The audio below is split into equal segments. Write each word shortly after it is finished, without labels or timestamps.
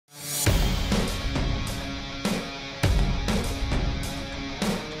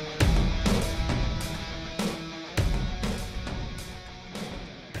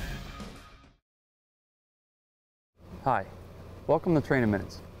Hi, welcome to Training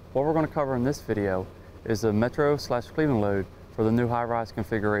Minutes. What we're going to cover in this video is the Metro/Cleveland load for the new high-rise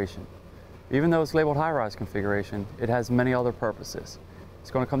configuration. Even though it's labeled high-rise configuration, it has many other purposes. It's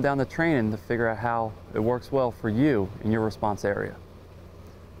going to come down to training to figure out how it works well for you in your response area.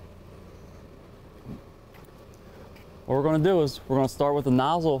 What we're going to do is we're going to start with a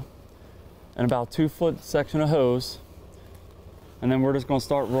nozzle and about 2-foot section of hose, and then we're just going to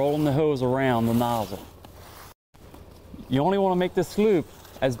start rolling the hose around the nozzle. You only want to make this loop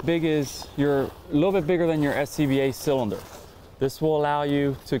as big as a little bit bigger than your SCBA cylinder. This will allow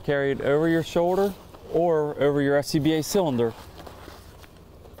you to carry it over your shoulder or over your SCBA cylinder.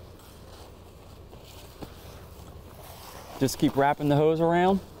 Just keep wrapping the hose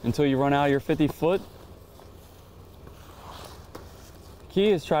around until you run out of your 50 foot. The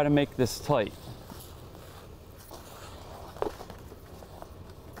key is try to make this tight.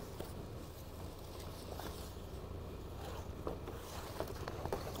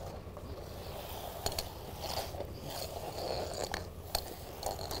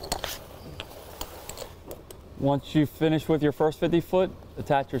 Once you finish with your first 50 foot,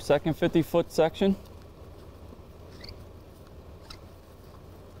 attach your second 50 foot section.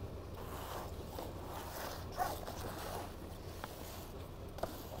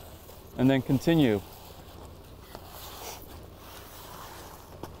 And then continue.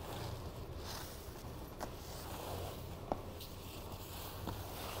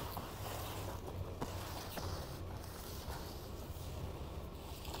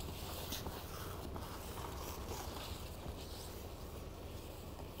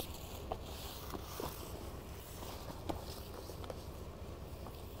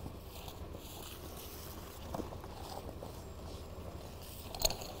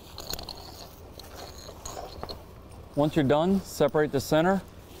 Once you're done, separate the center,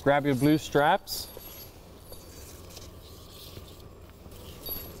 grab your blue straps.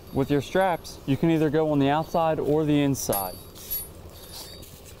 With your straps, you can either go on the outside or the inside.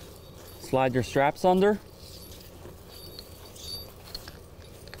 Slide your straps under.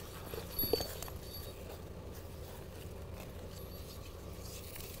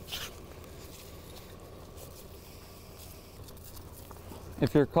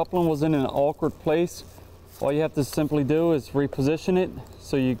 If your coupling was in an awkward place, all you have to simply do is reposition it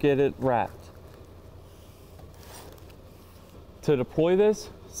so you get it wrapped. To deploy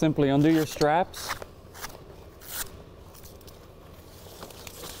this, simply undo your straps.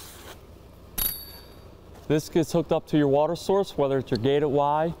 This gets hooked up to your water source, whether it's your gated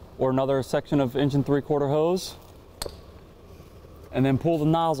Y or another section of 1 3/4 hose, and then pull the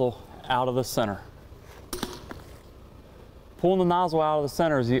nozzle out of the center. Pulling the nozzle out of the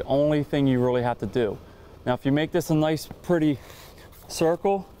center is the only thing you really have to do. Now, if you make this a nice, pretty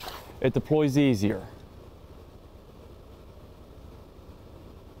circle, it deploys easier.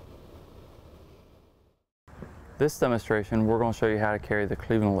 This demonstration, we're going to show you how to carry the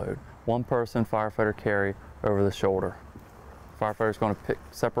Cleveland load. One person firefighter carry over the shoulder. Firefighter is going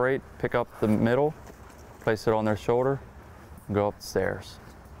to pick up the middle, place it on their shoulder, and go up the stairs.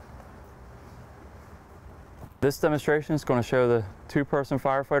 This demonstration is going to show the 2-person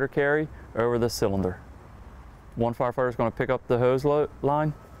firefighter carry over the cylinder. One firefighter is going to pick up the hose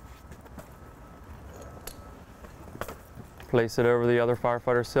line, place it over the other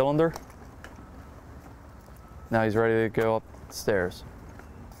firefighter's cylinder. Now he's ready to go up the stairs.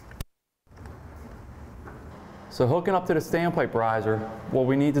 So hooking up to the standpipe riser, what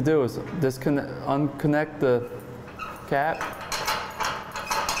we need to do is unconnect the cap.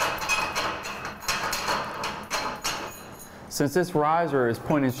 Since this riser is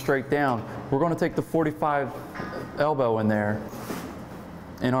pointing straight down, we're going to take the 45 elbow in there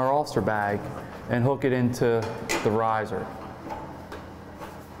in our officer bag and hook it into the riser.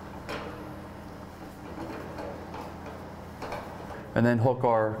 And then hook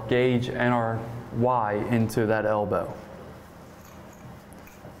our gauge and our Y into that elbow.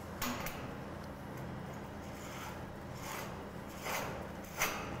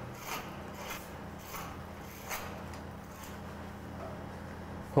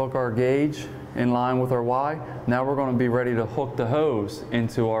 Hook our gauge in line with our Y. Now we're going to be ready to hook the hose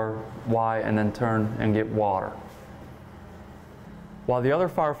into our Y and then turn and get water. While the other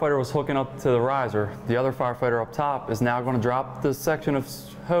firefighter was hooking up to the riser, the other firefighter up top is now going to drop the section of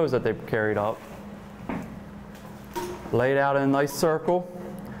hose that they've carried up, lay it out in a nice circle,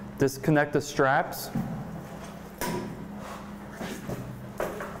 disconnect the straps,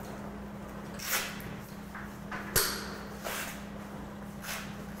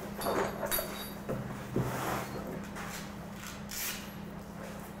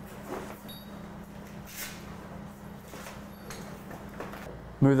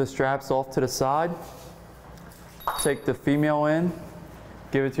 Move the straps off to the side. Take the female in,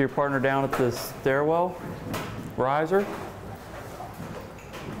 give it to your partner down at the stairwell riser,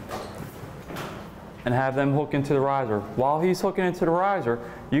 and have them hook into the riser. While he's hooking into the riser,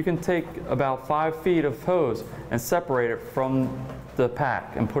 you can take about 5 feet of hose and separate it from the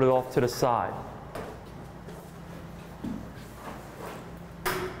pack and put it off to the side.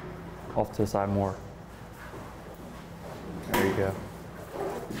 Off to the side more. There you go.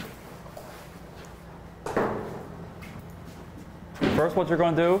 First, what you're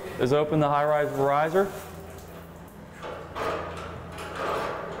going to do is open the high-rise riser.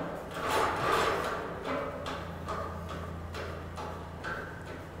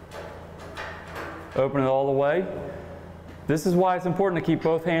 Open it all the way. This is why it's important to keep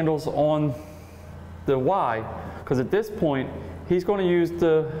both handles on the Y, because at this point, he's going to use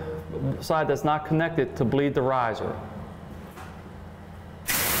the side that's not connected to bleed the riser.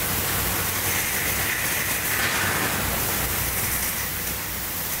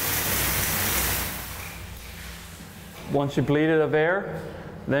 Once you bleed it of air,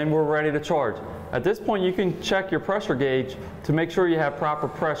 then we're ready to charge. At this point, you can check your pressure gauge to make sure you have proper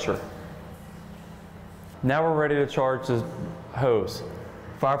pressure. Now we're ready to charge the hose.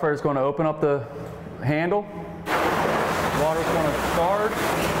 Firefighter's going to open up the handle. Water's going to charge.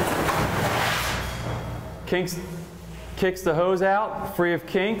 Kicks the hose out, free of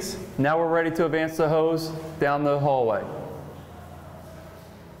kinks. Now we're ready to advance the hose down the hallway.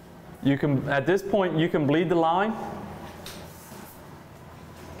 At this point, you can bleed the line.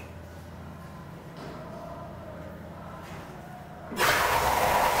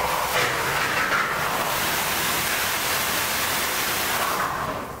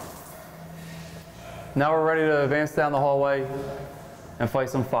 Now we're ready to advance down the hallway and fight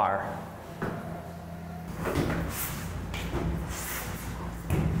some fire.